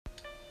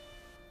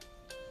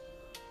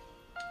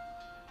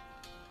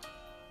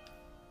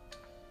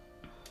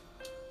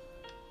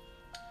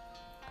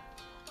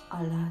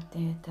alat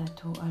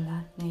tatu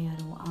alat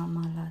neru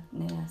amalat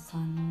nea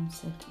sanum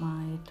sit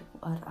maetu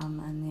ar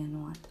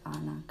amanenuat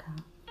anaka.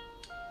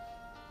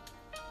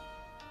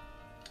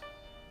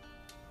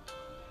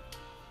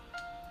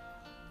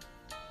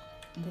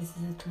 This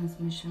is a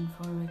transmission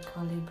for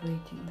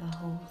recalibrating the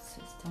whole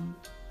system,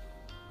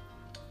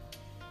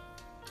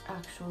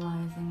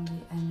 actualizing the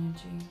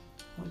energy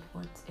with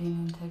what's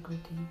in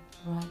integrity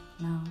right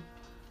now,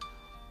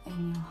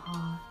 in your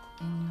heart,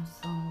 in your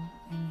soul,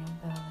 in your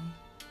belly,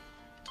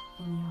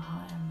 in your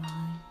higher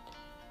mind,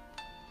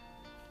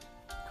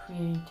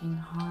 creating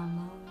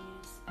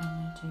harmonious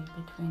energy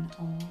between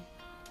all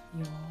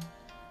your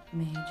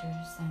major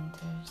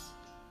centers.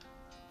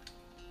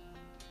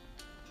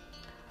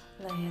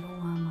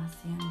 Lairua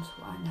sian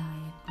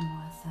suanayat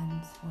mua san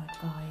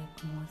suadvayat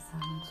mua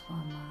san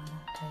suamana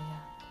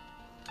kayat.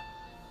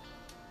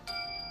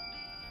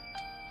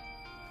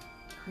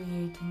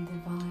 Creating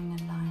divine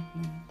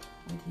alignment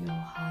with your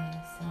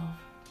higher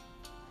self.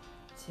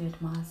 Siad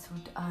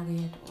masud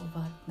ariat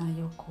uvat na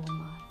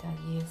yokoma ta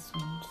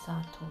yesun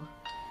satur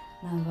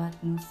na vat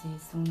nusi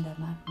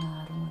sundamat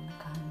na ruan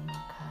kan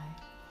makai.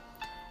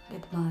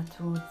 Git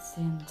matur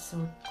sin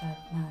sud tat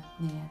nat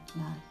neat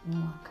nat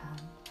nuakan.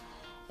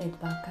 Et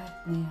bakat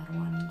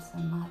neruan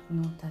samat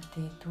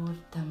nutate tur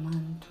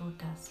taman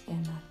tutas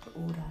enat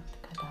urat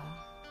kada.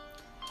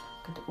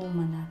 Kat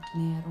umanat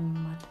nerum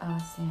mat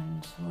asian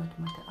suat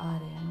mat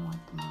arian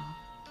watma.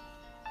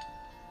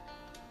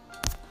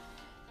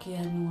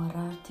 Kia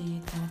nuarati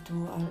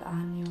tatu al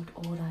aniut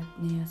urat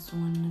nea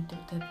suan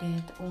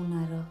tabet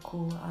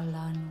unaraku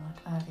alanuat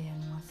arian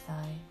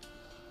masai.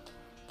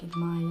 Kit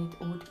mayit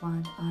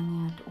utmat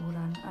aniat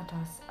uran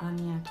atas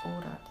aniat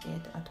urat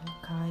et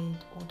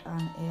atukait utan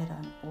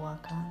eran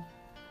uakan.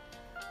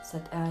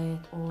 Sat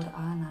ayat ur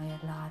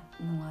anayalat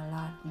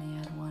nualat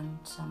neruan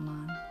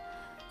saman.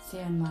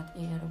 Sian mat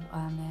eru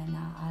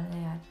amena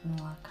aleat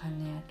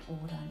nuakaniat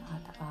uran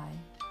atai.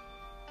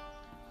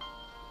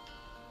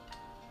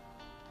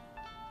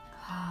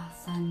 Ha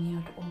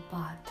sanyat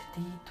obat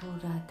di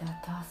turada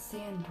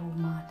tasien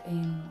tumat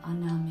enu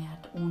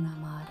anameat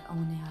unamat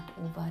oneat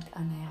ubat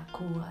anea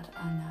kuar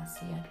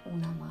anasiat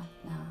unamat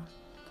na.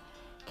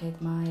 Ket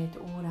mait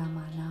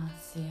uramana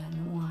sian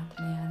uat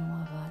nean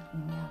wavat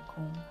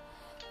nuakum.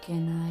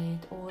 Kenait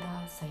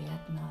ura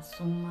sayat na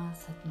suma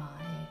sat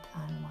mait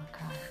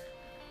anwakai.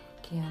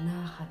 Kia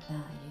nahat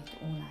na it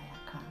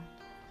unayakan.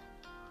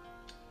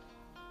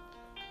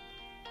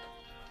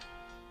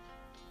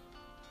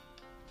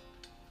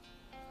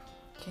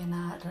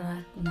 Kena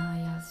rat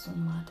naya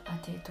sumat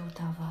atetu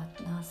tavat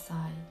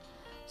nasai,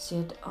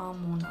 sid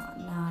amuna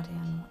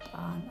narianut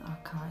an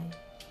akai.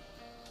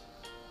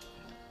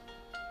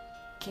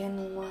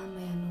 Kenua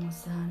menu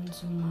san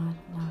sumat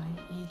nai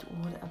id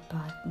ur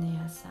abat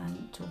nea san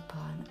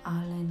tupan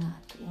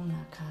alenat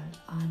unakal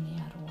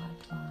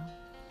aniaruatma.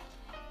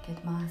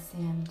 Ket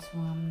masian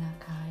suam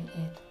nakai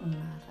et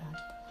unarat,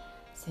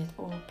 sid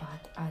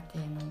obat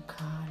atenu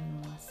kan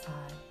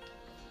nuasai.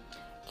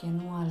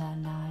 Kenuala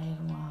nai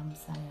ruam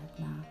sayat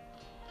na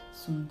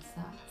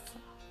sunsasa.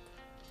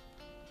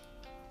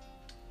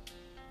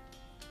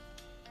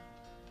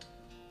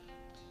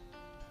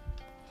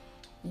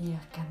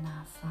 Ia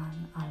kanasan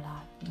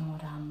alat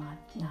noramat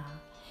na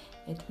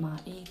et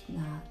mait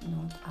na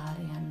not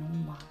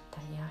arianuma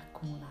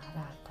tayakuna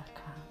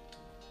rataka.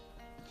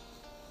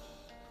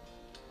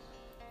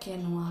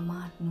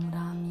 Kenuamat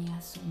nuramia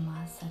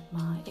sumasat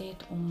ma et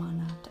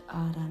umanat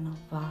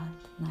aranovat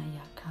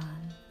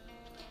nayakan.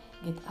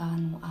 Git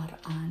anu ar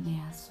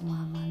anea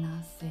suamana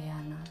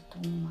seana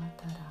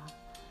tumatara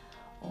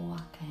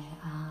oake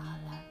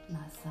alat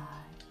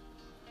nasai.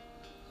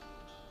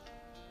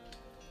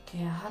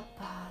 Ke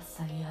hapa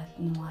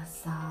sayat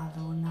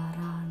nuasalo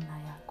narana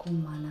ya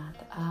kumanat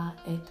a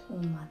et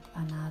umat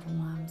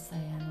anaruam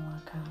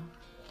sayanuaka.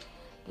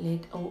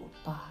 Led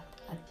opat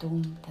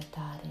atum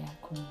tataria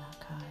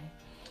kunakai.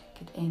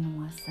 Git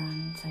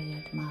enuasan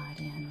sayat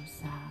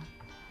marianusa.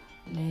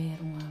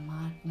 Lerua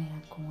mat nea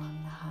kuam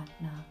nahat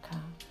naka.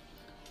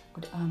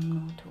 Gud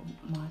amno tu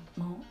mat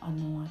mo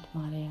anuat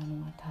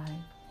marianuatai.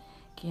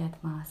 Kiat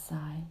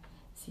masai,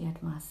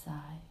 siat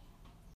masai.